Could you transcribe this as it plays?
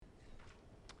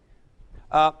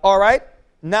All right.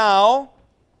 Now,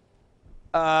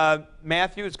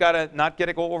 Matthew's got to not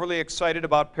get overly excited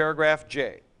about paragraph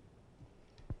J.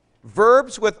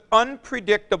 Verbs with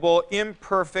unpredictable,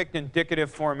 imperfect,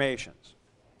 indicative formations.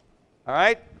 All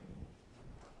right?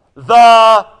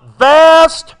 The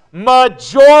vast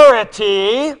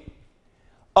majority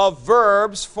of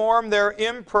verbs form their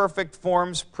imperfect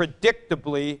forms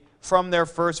predictably from their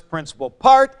first principal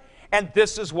part, and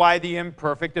this is why the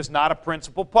imperfect is not a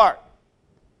principal part.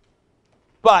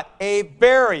 But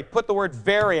put the word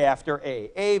very after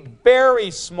a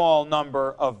very small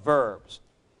number of verbs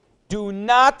do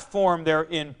not form their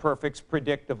imperfects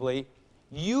predictably,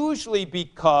 usually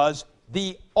because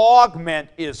the augment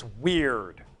is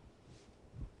weird.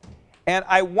 And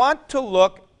I want to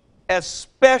look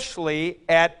especially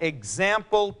at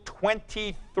example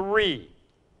 23.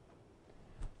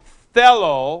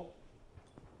 Thello,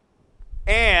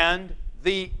 and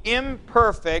the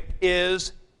imperfect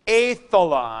is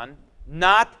athelon,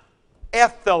 not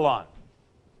ethelon.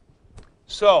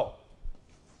 So,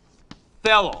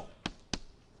 thello,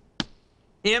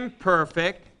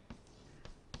 imperfect,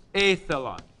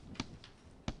 athelon.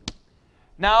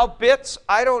 Now, bits,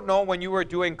 I don't know when you were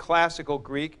doing classical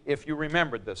Greek if you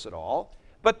remembered this at all,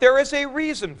 but there is a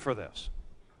reason for this.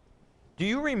 Do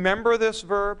you remember this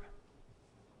verb?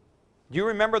 Do you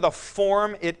remember the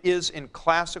form it is in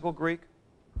classical Greek?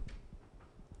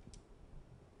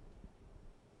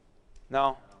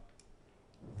 No?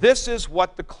 This is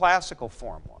what the classical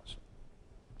form was.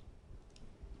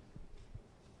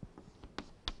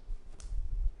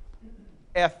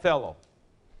 Ethello.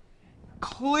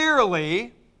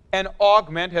 Clearly, an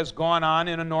augment has gone on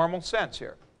in a normal sense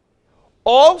here.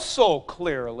 Also,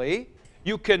 clearly,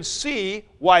 you can see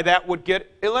why that would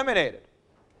get eliminated.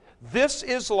 This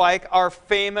is like our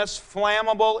famous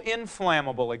flammable,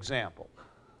 inflammable example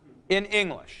in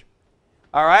English.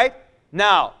 All right?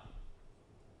 Now,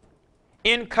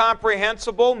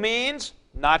 incomprehensible means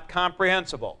not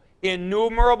comprehensible.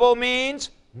 Innumerable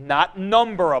means not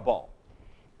numberable.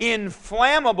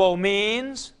 Inflammable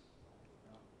means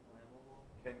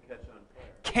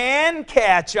can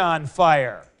catch on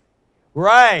fire.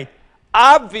 Right.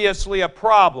 Obviously a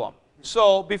problem.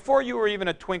 So before you were even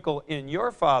a twinkle in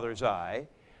your father's eye,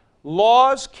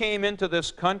 laws came into this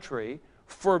country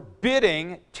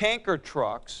forbidding tanker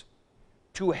trucks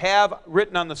to have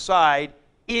written on the side,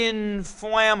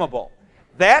 inflammable.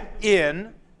 That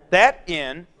in,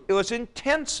 it was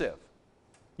intensive.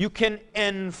 You can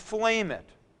inflame it.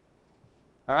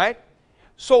 All right?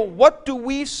 So what do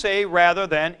we say rather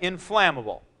than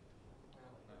inflammable?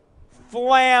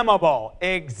 Flammable.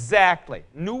 Exactly.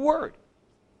 New word.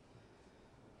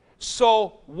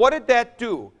 So what did that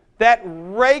do? That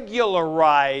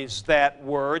regularized that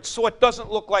word so it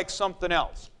doesn't look like something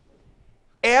else.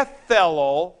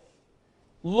 Ethello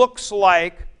looks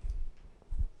like,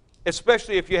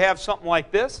 especially if you have something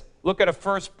like this, look at a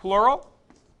first plural,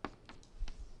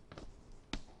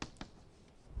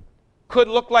 could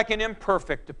look like an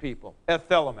imperfect to people,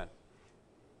 ethelomen.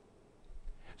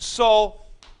 So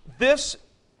this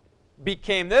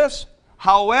became this.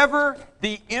 However,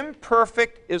 the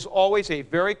imperfect is always a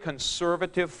very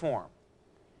conservative form.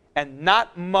 And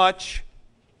not much,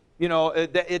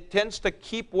 it tends to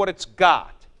keep what it's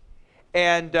got.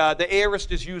 And the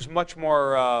aorist is used much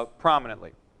more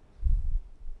prominently.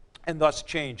 And thus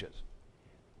changes.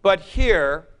 But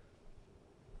here,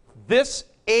 this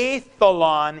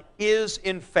athelon is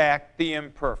in fact the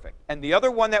imperfect. And the other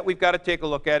one that we've got to take a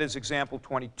look at is example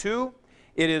 22.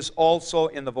 It is also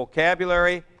in the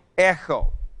vocabulary,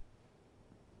 echo.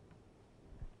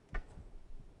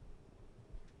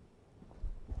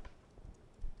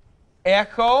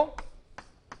 Echo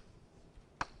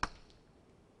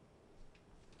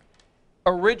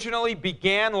originally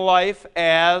began life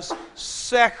as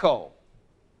secho.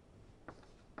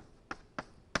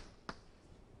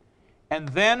 And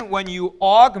then when you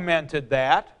augmented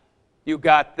that, you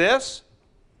got this.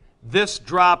 This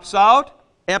drops out.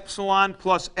 Epsilon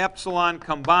plus epsilon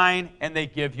combine, and they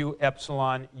give you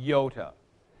epsilon iota.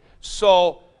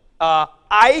 So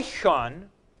eichon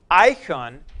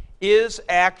is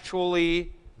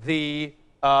actually the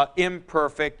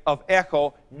imperfect of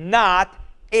echo, not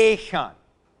echon.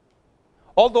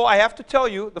 Although I have to tell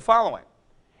you the following.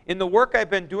 In the work I've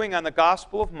been doing on the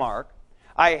Gospel of Mark,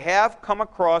 I have come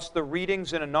across the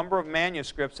readings in a number of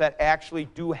manuscripts that actually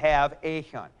do have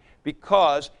echon,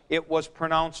 because it was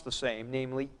pronounced the same,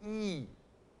 namely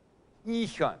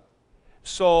echon.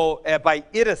 So by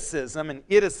iticism, and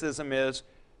iticism is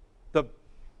the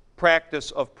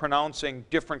practice of pronouncing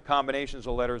different combinations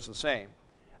of letters the same.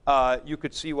 you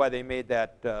could see why they made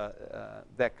that,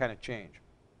 that kind of change.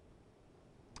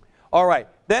 All right,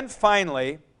 then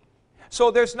finally,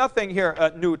 so there's nothing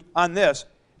here, Newt, on this.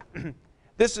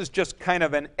 This is just kind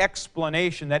of an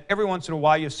explanation that every once in a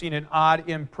while you've seen an odd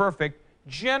imperfect,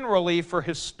 generally for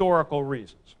historical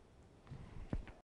reasons.